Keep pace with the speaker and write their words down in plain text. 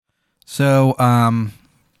So,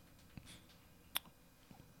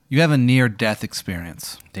 you have a near-death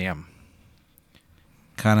experience. Damn.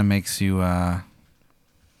 Kind of makes you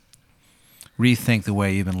rethink the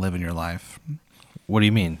way you've been living your life. What do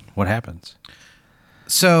you mean? What happens?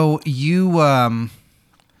 So you, like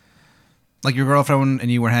your girlfriend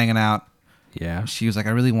and you were hanging out. Yeah. She was like, "I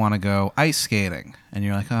really want to go ice skating," and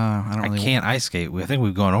you're like, "Oh, I don't I really." can't ice skate. I think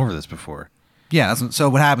we've gone over this before. Yeah. So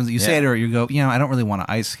what happens? You say Yeah. to her, you go, "I don't really want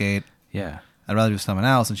to ice skate. Yeah. I'd rather do something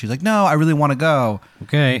else." And she's like, "No, I really want to go."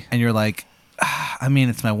 Okay. And you're like, I mean,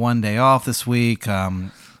 it's my one day off this week.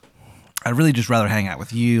 I'd really just rather hang out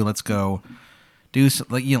with you. Let's go let's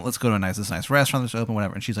go to this nice restaurant that's open,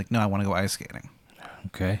 whatever. And she's like, "No, I want to go ice skating."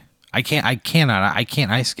 Okay. I can't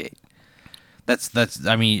ice skate. That's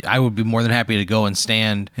I mean, I would be more than happy to go and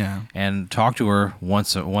stand and talk to her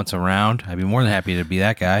once around. I'd be more than happy to be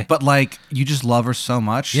that guy. But like, you just love her so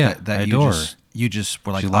much that I adore her. you just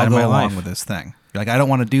were like, She's the light "I'll of go my along life. with this thing." You're like, "I don't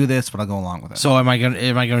want to do this, but I'll go along with it." So am I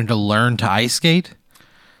going to learn to ice skate?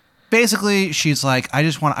 Basically, she's like, "I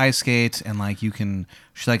just want to ice skate, and like you can."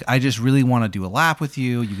 She's like, "I just really want to do a lap with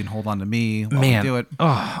you. You can hold on to me while we do it."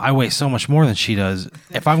 Oh, I weigh so much more than she does.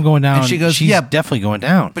 If I'm going down, And she goes, she's "Yeah, definitely going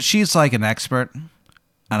down." But she's like an expert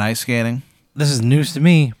on ice skating. This is news to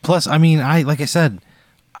me. Plus, I mean, like I said,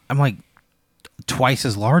 I'm like twice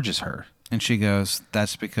as large as her. And she goes,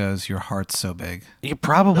 "That's because your heart's so big." Yeah,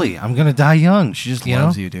 probably. I'm gonna die young. She just you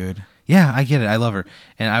loves know? you, dude. Yeah, I get it. I love her,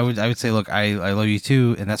 and I would say, look, I love you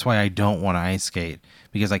too, and that's why I don't want to ice skate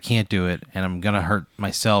because I can't do it, and I'm gonna hurt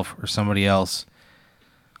myself or somebody else.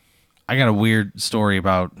 I got a weird story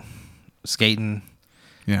about skating.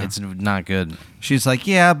 Yeah, It's not good. she's like,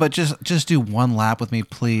 "Yeah, but just do one lap with me,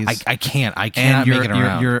 please." I can't. I and cannot make it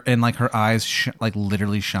around. you're and like her eyes like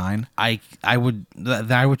literally shine. I would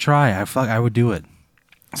try. I would do it.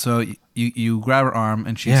 So you grab her arm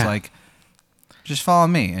and she's Yeah. like, "Just follow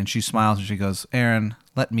me." And she smiles and she goes, "Aaron,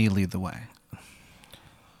 let me lead the way."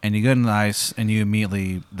 And you get in the ice and you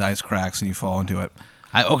immediately, the ice cracks and you fall into it.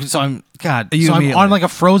 Okay, so I'm God. You So I'm immediately- on like a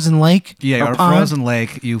frozen lake. Yeah, or you're on a pond? frozen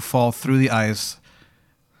lake. You fall through the ice.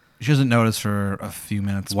 She doesn't notice for a few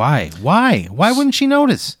minutes. Why? Why wouldn't she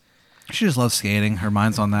notice? She just loves skating. Her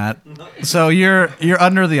mind's on that. So you're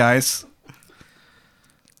under the ice.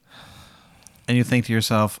 And you think to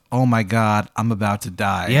yourself, "Oh my God, I'm about to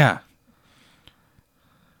die." Yeah,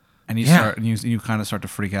 And you Yeah. start, and you kind of start to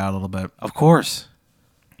freak out a little bit. of course.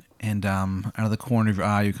 And out of the corner of your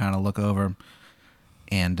eye, you kind of look over.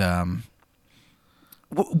 And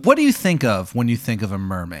what do you think of when you think of a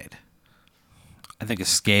mermaid? I think of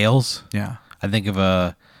scales. Yeah. I think of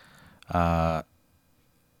a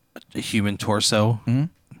human torso. Mhm.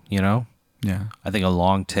 You know. Yeah. I think a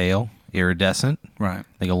long tail, iridescent. Right.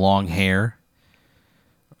 I think a long hair,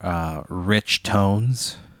 rich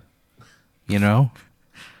tones. You know.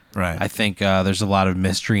 Right. I think there's a lot of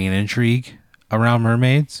mystery and intrigue around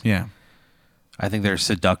mermaids. yeah. I think they're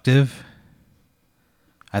seductive.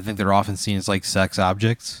 I think they're often seen as like sex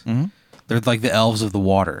objects. Mm-hmm. They're like the elves of the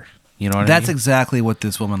water. You know what That's I mean? exactly what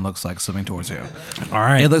this woman looks like swimming towards you. All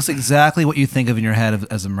right. It looks exactly what you think of in your head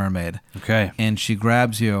as a mermaid. Okay. And she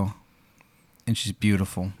grabs you, and she's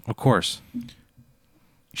beautiful. Of course.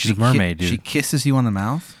 She's She a mermaid, dude. She kisses you on the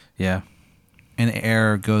mouth, Yeah. and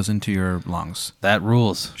air goes into your lungs. That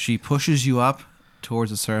rules. She pushes you up towards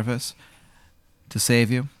the surface to save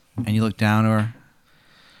you, and you look down to her,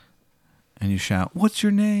 and you shout, "What's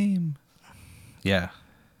your name?" Yeah.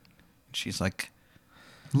 She's like,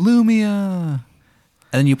 "Lumia."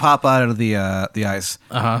 And then you pop out of the ice,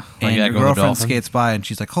 Uh-huh. and your girlfriend skates by, and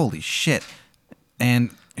she's like, "Holy shit!" And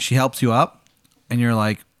she helps you up, and you're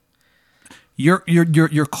like, "You're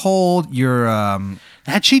cold. You're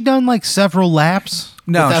Had she done like several laps?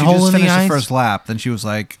 no." with that She hole just in the finished the ice? first lap. Then she was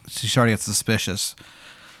like, she started to get suspicious.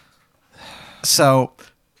 So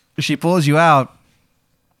she pulls you out,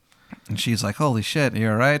 and she's like, "Holy shit, you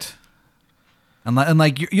all right?" And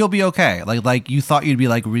you'll be okay. Like you thought you'd be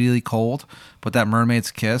like really cold, but that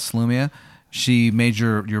mermaid's kiss, Lumia, she made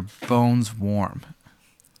your bones warm.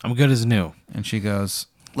 I'm good as new. And she goes,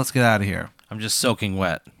 "Let's get out of here." I'm just soaking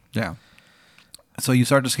wet. Yeah. So you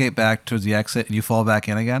start to skate back towards the exit, and you fall back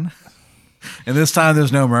in again. And this time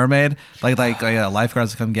there's no mermaid.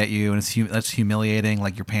 Lifeguards come get you, and that's humiliating.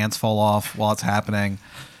 Like your pants fall off while it's happening,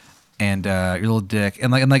 and your little dick,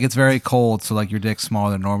 and it's very cold, so like your dick's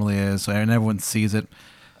smaller than it normally is, so and everyone sees it.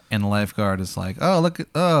 And the lifeguard is like,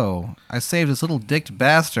 "Oh, I saved this little dicked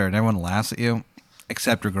bastard," and everyone laughs at you,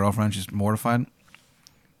 except your girlfriend. She's mortified.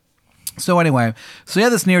 So anyway, so you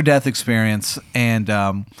had this near-death experience,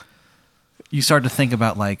 and you start to think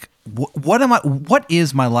about like, what am I? What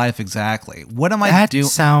is my life exactly? What am I That doing?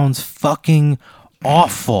 sounds fucking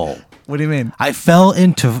awful. What do you mean? I fell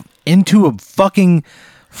into a fucking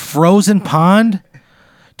frozen pond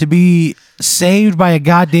to be saved by a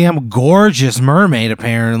goddamn gorgeous mermaid,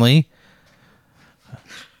 apparently.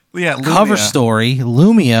 Yeah, Lumia, Cover story,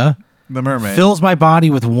 Lumia the mermaid. fills my body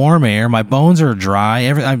with warm air. My bones are dry.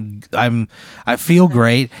 I feel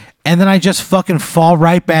great, and then I just fucking fall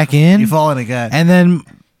right back in. You fall in again. And then,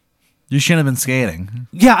 You shouldn't have been skating.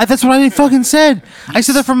 yeah, that's what I fucking said. I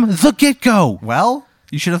said that from the get go. Well,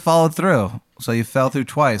 you should have followed through. So you fell through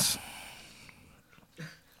twice.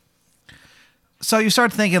 So you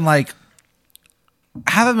start thinking like,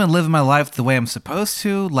 haven't been living my life the way I'm supposed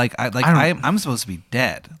to. Like I'm supposed to be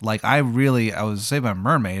dead. Like I was saved by a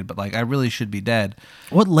mermaid, but like I really should be dead.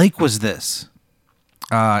 What lake was this?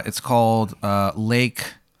 It's called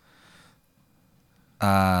Lake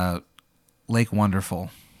Wonderful.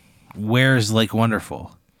 Where is Lake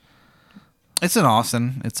Wonderful? It's in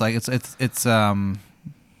Austin. It's like it's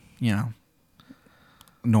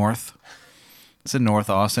north. It's in North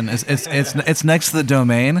Austin. It's next to the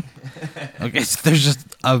Domain. Okay, so there's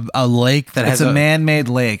just a lake that It's has a man-made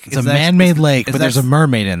lake. It's a man-made lake, but there's a next-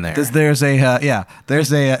 mermaid in there.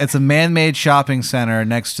 It's a man-made shopping center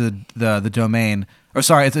next to the Domain. Or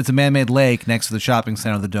sorry, it's a man-made lake next to the shopping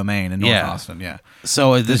center of the Domain in North Yeah. Austin. Yeah.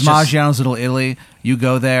 So There's Maggiano's Little Italy. You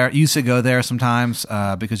go there. You used to go there sometimes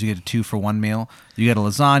because you get a 2-for-1 meal. You get a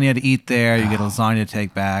lasagna to eat there. You get a lasagna to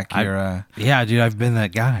take back. yeah, dude, I've been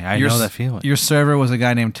that guy. I know that feeling. Your server was a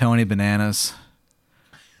guy named Tony Bananas.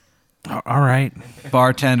 All right.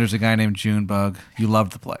 Bartender's a guy named Junebug. You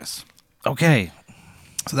loved the place. Okay.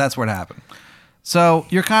 So that's what happened. So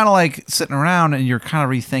you're kind of like sitting around and you're kind of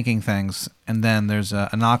rethinking things, and then there's a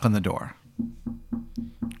knock on the door.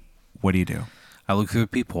 What do? I look through the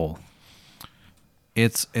peephole.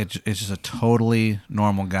 It's just a totally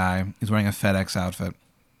normal guy. He's wearing a FedEx outfit.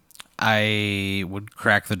 I would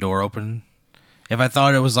crack the door open. If I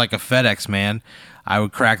thought it was like a FedEx man, I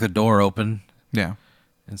would crack the door open Yeah.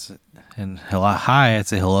 and hello, hi. I'd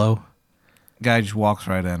say hello. Guy just walks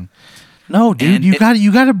right in. No, dude, And you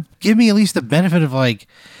got to give me at least the benefit of like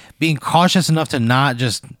being cautious enough to not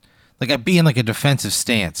just like I be in like a defensive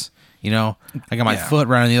stance. You know, I got my Yeah. foot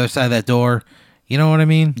right on the other side of that door. You know what I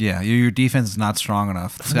mean? Yeah, your defense is not strong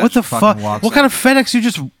enough. This guy What the just fucking fuck? walks What in. kind of FedEx who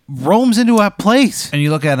just roams into a place? And you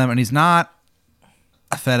look at him, and he's not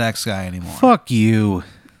a FedEx guy anymore. Fuck you.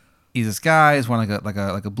 He's this guy. He's wearing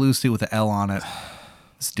like a blue suit with an L on it.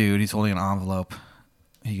 This dude, he's holding an envelope.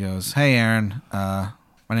 He goes, "Hey, Aaron. My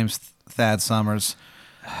name's Thad Summers.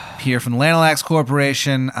 Here from the Lanalax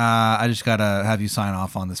Corporation. I just gotta have you sign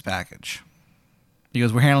off on this package." He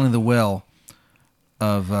goes, "We're handling the will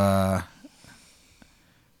of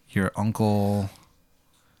your uncle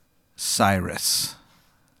Cyrus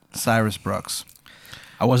Brooks."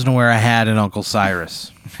 I wasn't aware I had an Uncle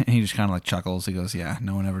Cyrus. And he just kind of like chuckles. He goes, "Yeah,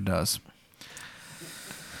 no one ever does."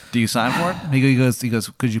 Do you sign for it? He goes.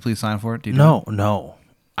 "Could you please sign for it?" Do you do it? No.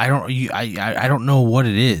 I don't. I don't know what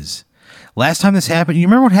it is. Last time this happened, you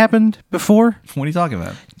remember what happened before? What are you talking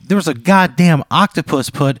about? There was a goddamn octopus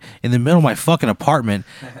put in the middle of my fucking apartment.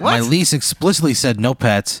 What? My lease explicitly said no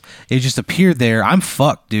pets. It just appeared there. I'm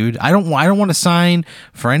fucked, dude. I don't want to sign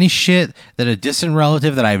for any shit that a distant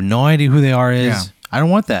relative that I have no idea who they are is. Yeah. I don't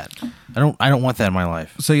want that. I don't want that in my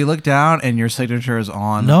life. So you look down and your signature is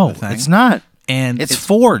on No, the thing. it's not. And It's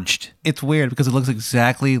forged. it's weird because it looks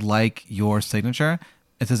exactly like your signature.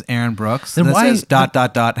 It says Aaron Brooks. Then and it why- says ...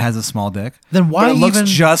 has a small dick. Then why But it looks even-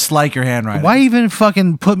 just like your handwriting. Why even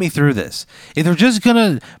fucking put me through this? If they're just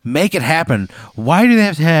gonna make it happen, why do they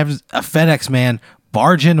have to have a FedEx man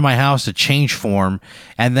barge into my house to change form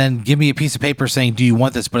and then give me a piece of paper saying, "Do you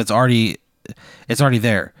want this?" But it's already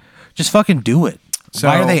there. Just fucking do it. So-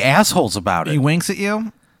 why are they assholes about He it? winks at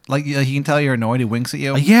you. Like he can tell you're annoyed. He winks at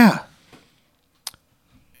you. Yeah.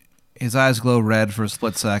 His eyes glow red for a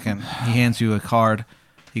split second. He hands you a card.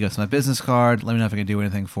 He goes, "My business card. Let me know if I can do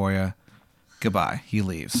anything for you. Goodbye." He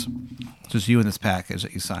leaves. It's just you and this package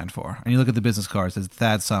that you signed for. And you look at the business card. It says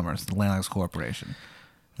Thad Summers, the Lanalax Corporation.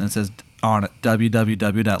 And it says on it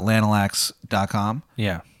www.lanalax.com.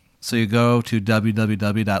 Yeah. So you go to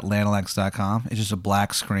www.lanalax.com. It's just a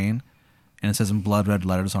black screen. And it says in blood red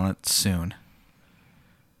letters on it, "Soon."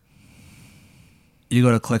 You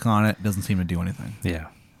go to click on it. It doesn't seem to do anything. Yeah.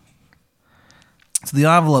 So the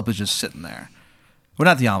envelope is just sitting there. Well,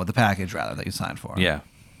 not the envelope, the package rather that you signed for. Yeah.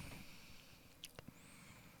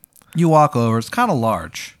 You walk over. It's kind of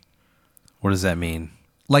large. What does that mean?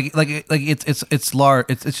 Like it's large.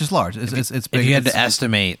 It's just large. It's big. If you had It's- to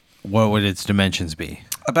estimate, what would its dimensions be?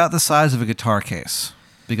 About the size of a guitar case,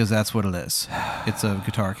 because that's what it is. It's a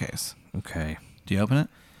guitar case. Okay. Do you open it?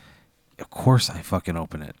 Of course I fucking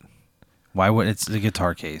open it. Why would it's the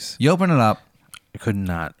guitar case? You open it up. I could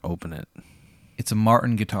not open it. It's a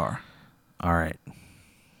Martin guitar. All right.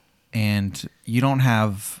 And you don't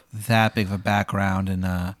have that big of a background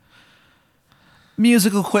in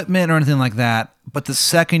musical equipment or anything like that. But the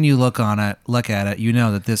second you look at it, you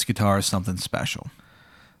know that this guitar is something special.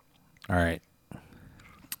 All right.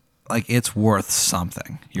 Like, it's worth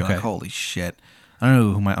something. You're Okay. like, holy shit. I don't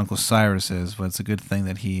know who my Uncle Cyrus is, but it's a good thing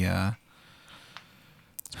that he...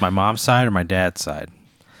 It's my mom's side or my dad's side?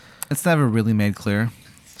 it's never really made clear.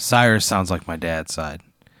 Cyrus sounds like my dad's side.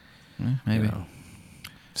 Maybe. You know.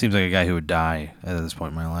 Seems like a guy who would die at this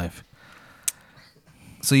point in my life.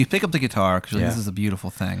 So you pick up the guitar, because Yeah. this is a beautiful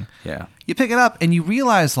thing. Yeah. You pick it up, and you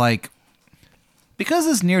realize, like, because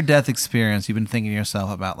this near-death experience, you've been thinking to yourself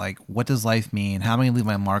about, like, what does life mean? How am I going to leave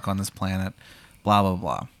my mark on this planet? Blah, blah,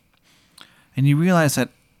 blah. And you realize that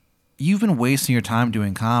you've been wasting your time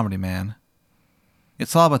doing comedy, man.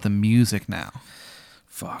 It's all about the music now.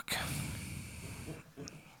 Fuck.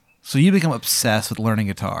 So you become obsessed with learning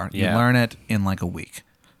guitar. Yeah. You learn it in, like, a week.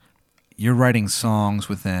 You're writing songs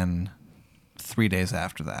within 3 days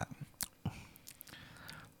after that.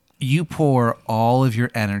 You pour all of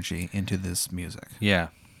your energy into this music. Yeah.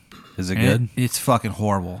 Is it And good? it's fucking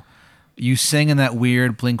horrible. You sing in that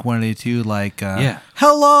weird Blink-182, like, Yeah.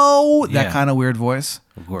 hello, that Yeah. kind of weird voice.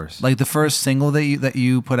 Of course. Like the first single that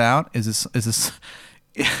you put out is this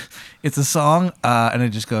it's a song, and it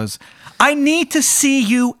just goes, I need to see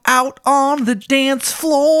you out on the dance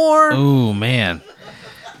floor. Oh man.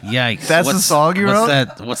 Yikes. That's the song you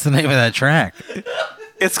wrote? What's the name of that track?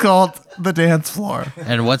 It's called The Dance Floor.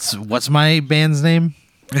 And what's my band's name?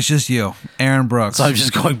 It's just you, Aaron Brooks. So I'm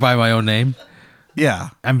just going by my own name. yeah.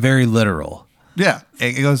 I'm very literal. Yeah,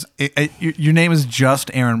 it goes. Your name is just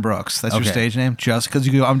Aaron Brooks. That's your Okay. stage name, just because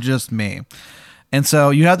you go. I'm just me, and so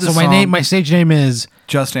you have this. So my stage name is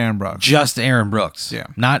just Aaron Brooks. just Aaron Brooks. Yeah.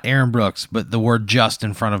 Not Aaron Brooks, but the word "just"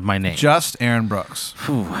 in front of my name. Just Aaron Brooks.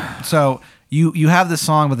 Whew. So you have this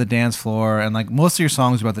song about the dance floor, and like most of your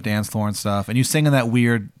songs are about the dance floor and stuff, and you sing in that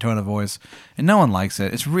weird tone of voice, and no one likes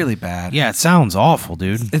it. It's really bad. Yeah, it sounds awful,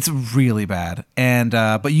 dude. It's really bad. And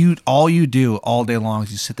but all you do all day long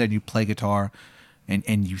is you sit there and you play guitar.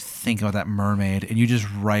 And you think about that mermaid, and you just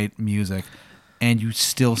write music, and you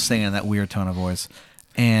still sing in that weird tone of voice,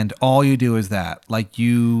 and all you do is that. Like,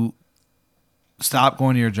 you stop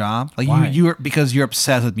going to your job, like Why? you're because you're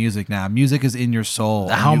obsessed with music now. Music is in your soul.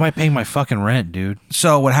 How am I paying my fucking rent, dude?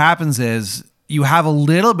 So what happens is you have a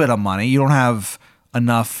little bit of money. You don't have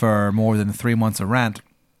enough for more than 3 months of rent.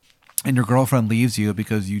 And your girlfriend leaves you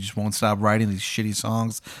because you just won't stop writing these shitty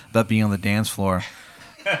songs about being on the dance floor.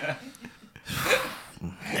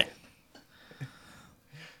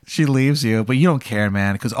 She leaves you, but you don't care,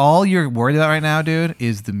 man, because all you're worried about right now, dude,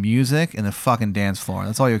 is the music and the fucking dance floor.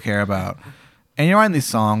 That's all you care about. And you're writing these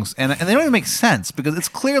songs, and they don't even make sense because it's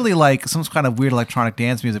clearly like some kind of weird electronic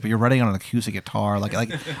dance music, but you're writing on an acoustic guitar. Like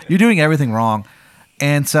you're doing everything wrong.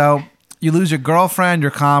 And so you lose your girlfriend,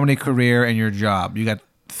 your comedy career, and your job. You got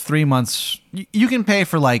 3 months. You can pay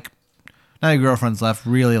for like, now your girlfriend's left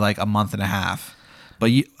really like a month and a half,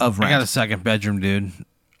 but of rent. I got a second bedroom, dude.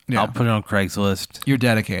 Yeah. I'll put it on Craigslist. You're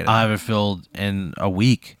dedicated. I'll have it filled in a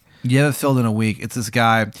week. You have it filled in a week. It's this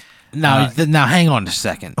guy. Now, now hang on a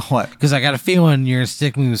second. What? Because I got a feeling you're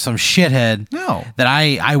sticking with some shithead No. that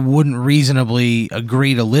I wouldn't reasonably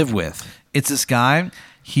agree to live with. It's this guy.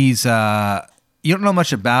 He's you don't know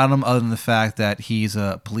much about him other than the fact that he's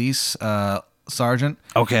a police sergeant.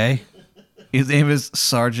 Okay. His name is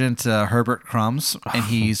Sergeant Herbert Crumbs, and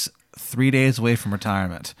he's 3 days away from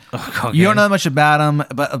retirement. Okay. You don't know much about him,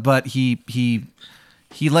 but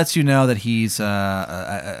he lets you know that he's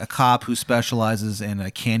a cop who specializes in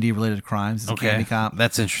candy-related crimes. He's a candy cop.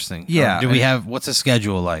 That's interesting. Yeah. Do we have, what's the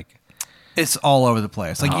schedule like? It's all over the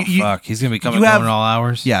place. Like Oh, you, fuck. He's going to be coming you and have- going all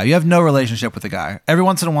hours? Yeah, you have no relationship with the guy. Every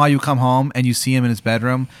once in a while, you come home and you see him in his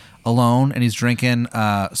bedroom alone, and he's drinking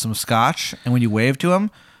some scotch. And when you wave to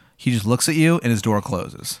him, he just looks at you, and his door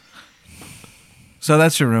closes. So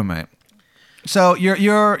that's your roommate. So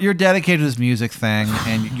you're dedicated to this music thing,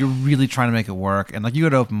 and you're really trying to make it work. And like you go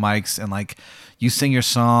to open mics, and like you sing your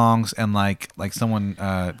songs, and like someone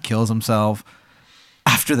kills himself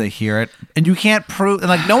after they hear it, and you can't prove, and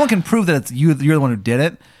like no one can prove that it's you. You're the one who did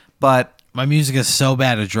it, but. My music is so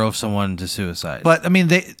bad it drove someone to suicide. But I mean,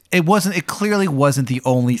 it clearly wasn't the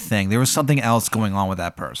only thing. There was something else going on with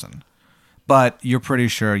that person. But you're pretty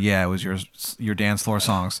sure, yeah, it was your dance floor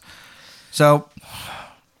songs. So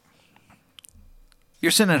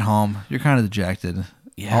you're sitting at home. You're kind of dejected.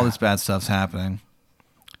 Yeah. All this bad stuff's happening.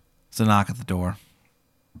 It's a knock at the door.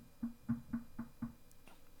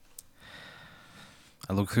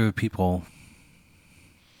 I look through the peephole.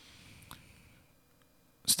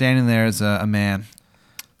 Standing there is a man.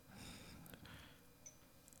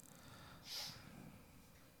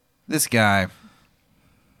 This guy,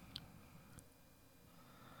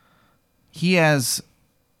 he has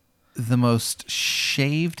the most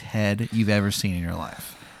shaved head you've ever seen in your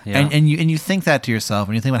life. Yeah. And you think that to yourself,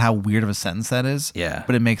 and you think about how weird of a sentence that is. Yeah.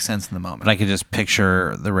 But it makes sense in the moment. But I could just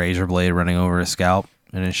picture the razor blade running over his scalp,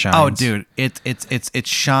 and it shines. Oh, dude, it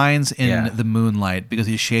shines in Yeah. the moonlight because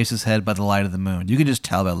he shaves his head by the light of the moon. You can just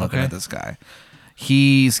tell by looking Okay. at this guy.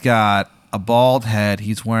 He's got a bald head.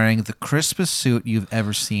 He's wearing the crispest suit you've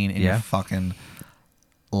ever seen in your Yeah. fucking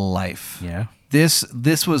life. Yeah. This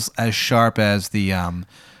was as sharp as the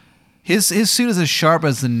his suit is as sharp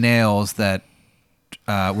as the nails that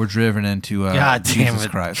were driven into God damn Jesus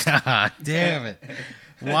it. Christ. God damn it.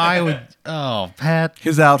 Why would... Oh, Pat.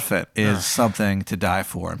 His outfit is something to die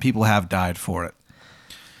for, and people have died for it.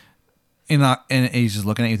 And he's just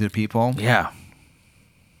looking at you through the people. Yeah.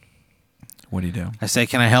 What do you do? I say,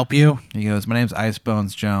 can I help you? He goes, "My name's Ice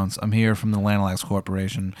Bones Jones. I'm here from the Lanalax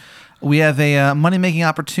Corporation. We have a money-making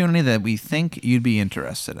opportunity that we think you'd be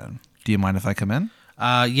interested in. Do you mind if I come in?"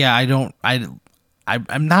 Yeah,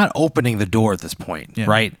 I'm not opening the door at this point, Yeah.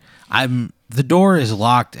 right? The door is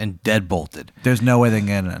locked and dead bolted. There's no way they can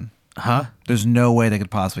get in. Huh? There's no way they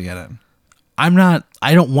could possibly get in. I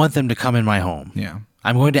don't want them to come in my home. Yeah.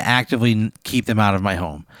 I'm going to actively keep them out of my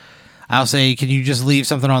home. I'll say, can you just leave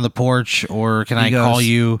something on the porch, or can I call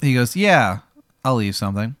you? He goes, "Yeah, I'll leave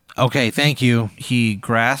something." Okay, thank you. He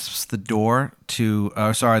grasps the door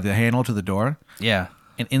the handle to the door, Yeah.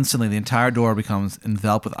 and instantly the entire door becomes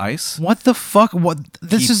enveloped with ice. What the fuck? What?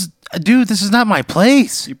 This is not my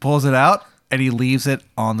place. He pulls it out and he leaves it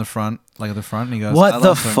on the front, like at the front, and he goes, "I What the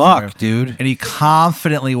love something fuck, for you." dude? And he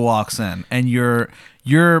confidently walks in, and you're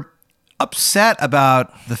upset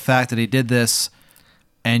about the fact that he did this,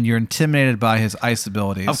 and you're intimidated by his ice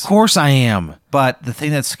abilities. Of course I am. But the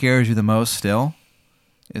thing that scares you the most still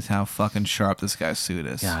is how fucking sharp this guy's suit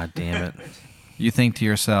is. God damn it. You think to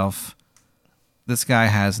yourself, this guy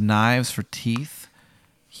has knives for teeth.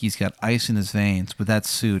 He's got ice in his veins, but that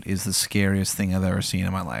suit is the scariest thing I've ever seen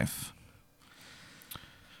in my life.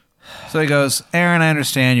 So he goes, "Aaron, I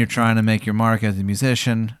understand you're trying to make your mark as a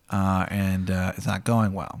musician, and it's not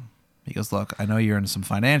going well." He goes, "Look, I know you're in some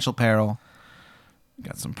financial peril. You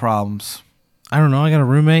got some problems." I don't know. I got a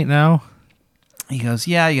roommate now. He goes,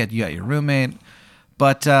 "Yeah, you got your roommate,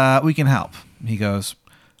 but we can help." He goes,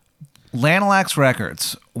 "Lanalax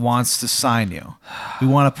Records wants to sign you. We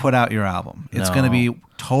want to put out your album. It's No. going to be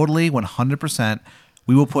totally 100%.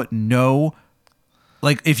 We will put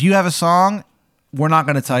if you have a song, we're not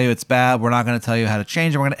going to tell you it's bad. We're not going to tell you how to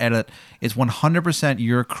change it. We're going to edit it. It's 100%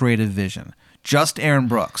 your creative vision. Just Aaron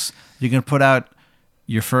Brooks. You can put out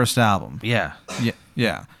your first album." Yeah.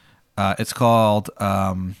 Yeah. It's called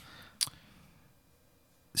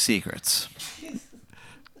Secrets.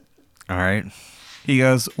 All right. He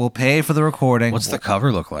goes, "We'll pay for the recording." What's the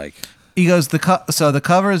cover look like? He goes, so the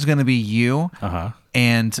cover is going to be you, Uh-huh.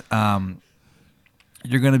 and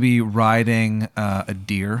you're going to be riding a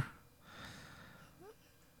deer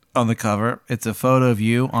on the cover. It's a photo of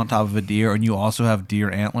you on top of a deer, and you also have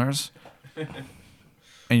deer antlers,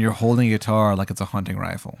 and you're holding a guitar like it's a hunting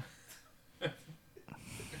rifle.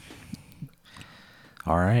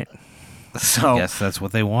 All right. So Guess that's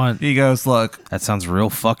what they want. he goes, "Look," That sounds real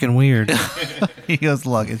fucking weird. he goes,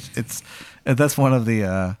 "Look, it's that's one of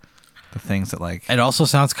the things that like." It also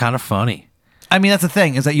sounds kind of funny. I mean, that's the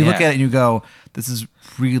thing is that you look Yeah. at it and you go, "This is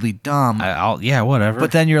really dumb," Yeah, whatever.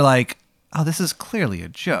 but then you're like, "Oh, this is clearly a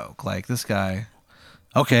joke." Like this guy.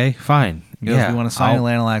 Okay, fine. He goes, Yeah, "We want to sign I'll-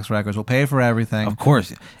 you to Lanalax Records. We'll pay for everything." Of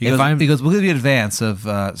course. He goes, "We'll give you an advance of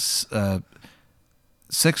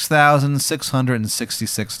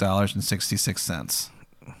 $6,666.66."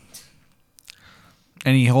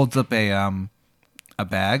 And he holds up a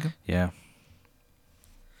bag. Yeah.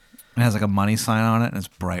 It has like a money sign on it, and it's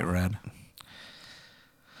bright red.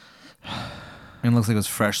 And it looks like it was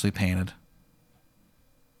freshly painted.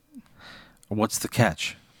 What's the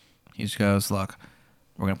catch? He just goes, "Look,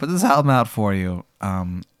 we're going to put this album out for you.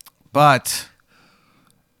 But,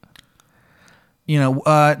 do you know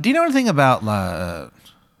anything about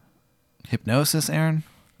hypnosis, Aaron?"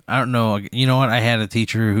 I don't know. You know what? I had a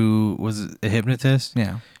teacher who was a hypnotist.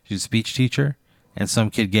 Yeah. She's a speech teacher. And some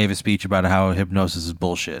kid gave a speech about how hypnosis is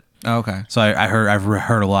bullshit. Oh, okay. So I've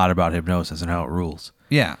heard a lot about hypnosis and how it rules.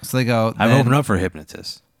 Yeah. So they go. I've then- opened up for a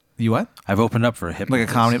hypnotist. You what? I've opened up for a Like hypnotist.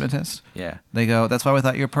 a comedy hypnotist? Yeah. They go, that's why we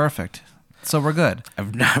thought you're perfect. So we're good.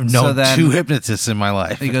 I've known So then- 2 hypnotists in my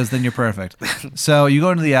life. He goes, then you're perfect. So you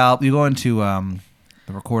go into the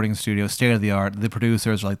recording studio, state of the art. The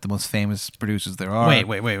producers are like the most famous producers there are. Wait.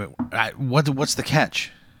 What's the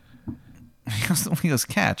catch? He goes,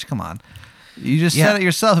 catch, come on. You just Yeah. said it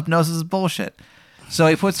yourself. Hypnosis is bullshit. So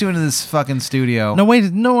he puts you into this fucking studio. No,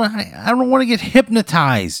 wait. No, I don't want to get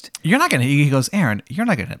hypnotized. You're not gonna. He goes, Aaron, you're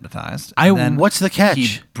not getting hypnotized. And then What's the catch?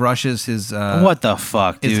 He brushes his What the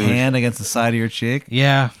fuck, his dude? hand against the side of your cheek,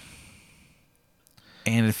 Yeah,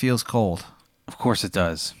 and it feels cold. of course it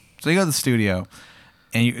does. So you go to the studio,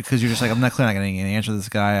 and because you're just like, I'm not clearly not getting an answer to this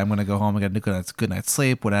guy. I'm gonna go home. I'm gonna get a good night's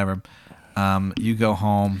sleep, whatever. You go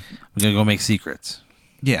home. We're gonna go make secrets.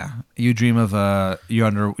 Yeah, you dream of you're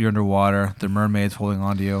underwater. The mermaid's holding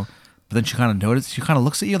onto you, but then she kind of notices. She kind of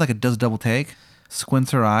looks at you like it does a double take,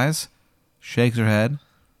 squints her eyes, shakes her head,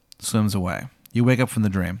 swims away. You wake up from the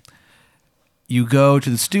dream. You go to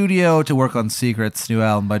the studio to work on Secrets, new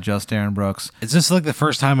album by Just Aaron Brooks. Is this like the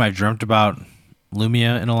first time I've dreamt about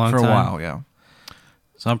Lumia in a long For time? a while, yeah.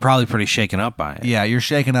 So I'm probably pretty shaken up by it. Yeah, you're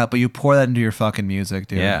shaken up, but you pour that into your fucking music,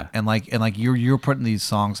 dude. Yeah. And like you're putting these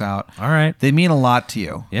songs out. All right. They mean a lot to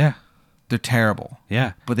you. Yeah. They're terrible,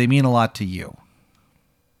 Yeah. but they mean a lot to you.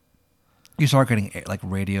 You start getting like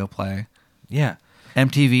radio play. Yeah.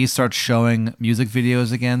 MTV starts showing music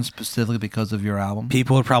videos again specifically because of your album.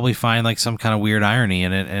 People would probably find like some kind of weird irony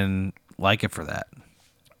in it and like it for that.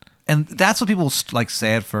 And that's what people like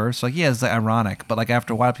say at first. Like, yeah, it's like, ironic, but like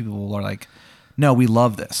after a while people are like, no, we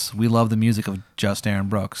love this. We love the music of Just Aaron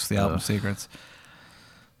Brooks, the album Secrets.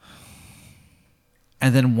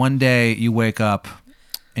 And then one day you wake up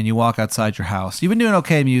and you walk outside your house. You've been doing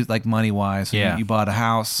okay, like money wise. Yeah. You bought a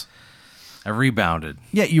house. I rebounded.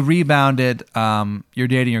 Yeah, you rebounded. You're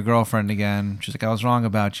dating your girlfriend again. She's like, I was wrong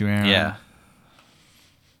about you, Aaron. Yeah.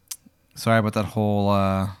 Sorry about that whole,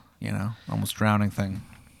 almost drowning thing.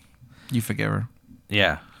 You forgive her.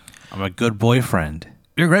 Yeah. I'm a good boyfriend.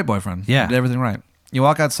 You're a great boyfriend. Yeah. You did everything right. You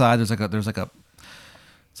walk outside. It's like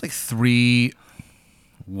 300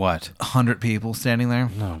 What? people standing there,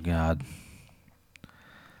 Oh God.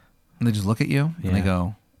 and they just look at you and they Yeah.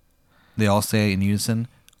 go. They all say in unison,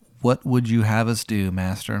 "What would you have us do,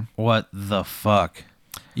 Master?" What the fuck?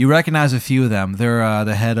 You recognize a few of them. They're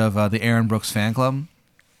the head of the Aaron Brooks fan club.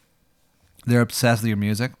 They're obsessed with your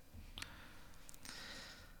music,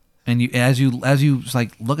 and as you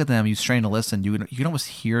like look at them, you strain to listen. You can almost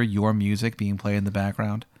hear your music being played in the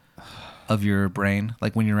background of your brain.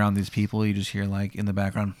 Like when you're around these people, you just hear like in the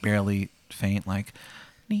background, barely faint, like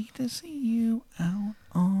 "Need to see you out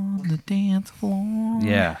on the dance floor."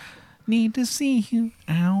 Yeah. Need to see you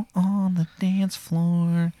out on the dance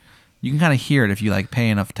floor. You can kind of hear it if you like pay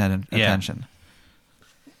enough attention.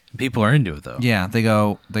 People are into it though. Yeah, they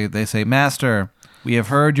go. They say, "Master, we have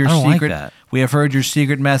heard your I don't like secret. that. We have heard your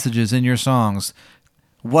secret messages in your songs.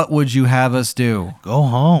 What would you have us do?" Go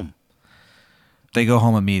home. They go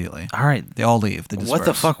home immediately. All right. They all leave. They What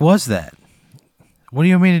the disperse. fuck was that? What do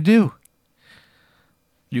you want me to do?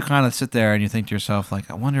 You kind of sit there and you think to yourself, like,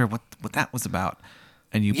 "I wonder what that was about."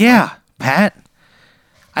 And you, Yeah, Pat.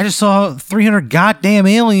 I just saw 300 goddamn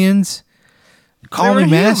aliens call They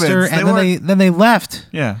me were master, humans. and then they left.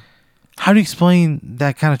 yeah. How do you explain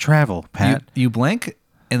that kind of travel, Pat? You blink,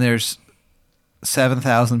 and there's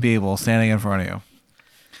 7,000 people standing in front of you.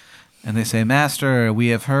 And they say, "Master, we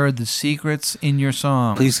have heard the secrets in your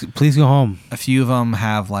song." Please go home. A few of them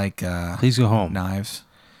have like Please go home. knives.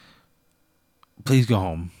 Please go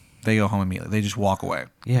home. They go home immediately. They just walk away.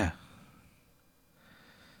 Yeah.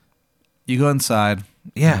 You go inside.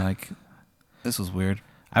 Yeah. You're like, this was weird.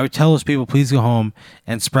 I would tell those people, please go home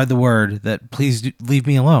and spread the word that leave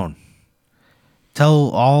me alone.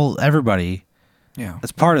 Tell everybody Yeah.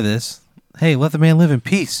 that's part of this, hey, let the man live in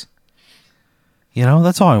peace. You know,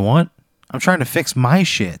 that's all I want. I'm trying to fix my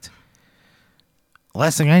shit. The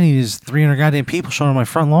last thing I need is 300 goddamn people showing on my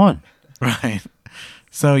front lawn. Right.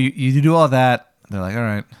 So you do all that. They're like, all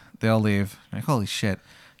right. They all leave. You're like, holy shit.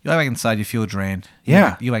 You go back inside. You feel drained.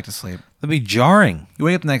 Yeah. You like to sleep. That'd be jarring. You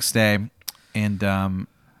wake up the next day, and your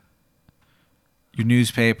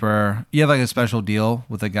newspaper. You have like a special deal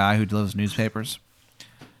with a guy who delivers newspapers.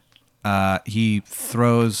 He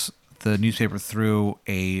throws the newspaper through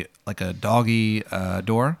a doggy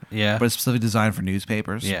door. Yeah. But it's specifically designed for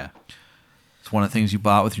newspapers. Yeah. It's one of the things you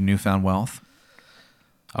bought with your newfound wealth.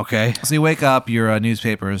 Okay. So you wake up, your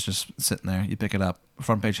newspaper is just sitting there. You pick it up.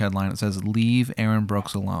 Front page headline. It says, "Leave Aaron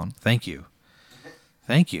Brooks alone." Thank you.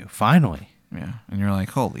 Thank you. Finally. Yeah. And you're like,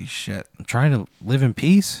 holy shit. I'm trying to live in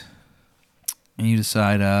peace. and you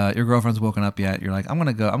decide your girlfriend's woken up yet. You're like, I'm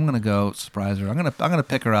gonna go surprise her. I'm gonna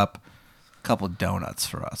pick her up a couple of donuts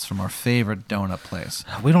for us from our favorite donut place.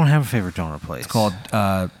 We don't have a favorite donut place. It's called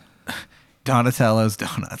Donatello's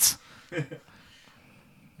Donuts.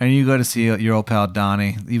 And you go to see your old pal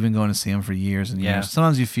Donnie. You've been going to see him for years and Yeah. years.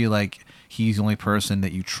 Sometimes you feel like he's the only person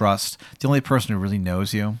that you trust. The only person who really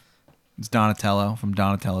knows you. It's Donatello from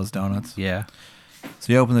Donatello's Donuts. Yeah.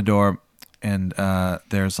 So you open the door, and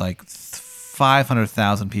there's like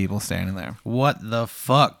 500,000 people standing there. What the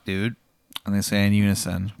fuck, dude? And they say in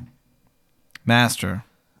unison, Master,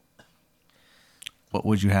 what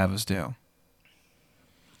would you have us do?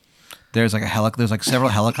 There's like there's like several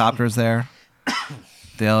helicopters there.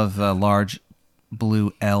 They have large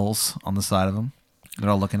blue L's on the side of them. They're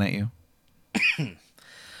all looking at you.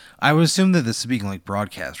 I would assume that this is being like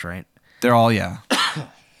broadcast, right? They're all, yeah.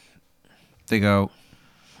 They go,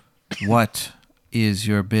 what is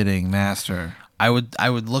your bidding, Master? I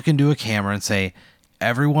would look into a camera and say,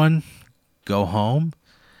 everyone, go home.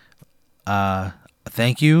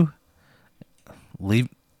 Thank you. Leave.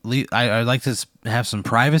 I'd like to have some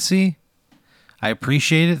privacy. I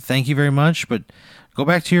appreciate it. Thank you very much, but go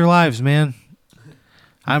back to your lives, man.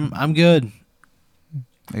 I'm good.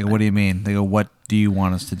 They go, what do you mean? They go, what do you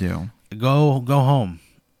want us to do? Go home.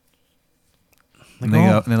 And they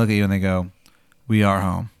go, and they look at you and they go, we are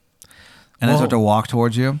home. And they Whoa. start to walk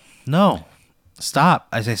towards you. No. Stop.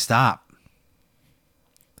 I say stop.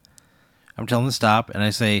 I'm telling them to stop, and I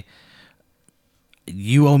say,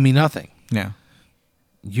 you owe me nothing. Yeah.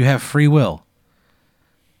 You have free will.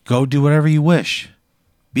 Go do whatever you wish.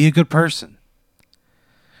 Be a good person.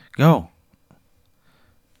 Go.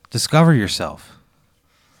 Discover yourself.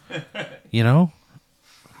 You know?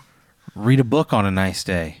 Read a book on a nice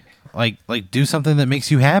day. Like do something that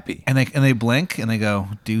makes you happy. And they blink and they go,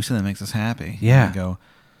 do something that makes us happy. Yeah. And they go,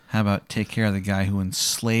 how about take care of the guy who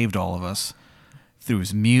enslaved all of us through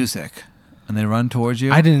his music? And they run towards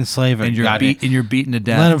you. I didn't enslave it. And you're beaten to Let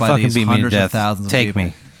death him by fucking these beat me to hundreds of death. thousands of Take people.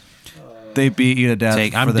 me. They beat you to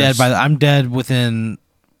death. I'm dead within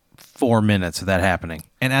 4 minutes of that happening.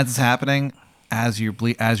 And as it's happening, as you're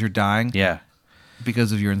dying, Yeah.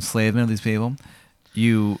 because of your enslavement of these people,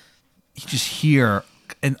 you just hear,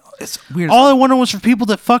 and it's weird. All I wanted was for people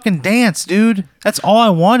to fucking dance, dude. That's all I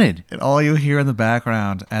wanted. And all you hear in the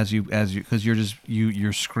background as you because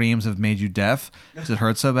your screams have made you deaf because it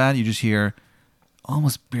hurts so bad. You just hear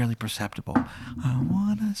almost barely perceptible. I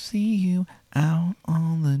wanna see you out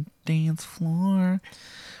on the dance floor.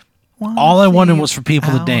 All I wanted was for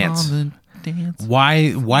people to dance. Dance.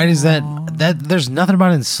 Why does that there's nothing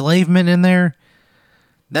about enslavement in there?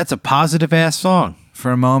 That's a positive ass song.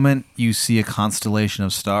 For a moment, you see a constellation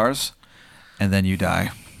of stars, and then you die,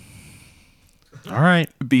 All right.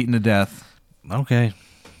 beaten to death. Okay.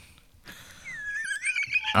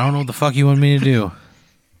 I don't know what the fuck you want me to do.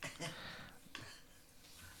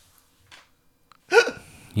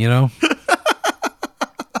 You know?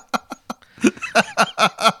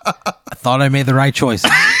 I thought I made the right choices.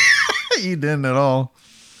 You didn't at all.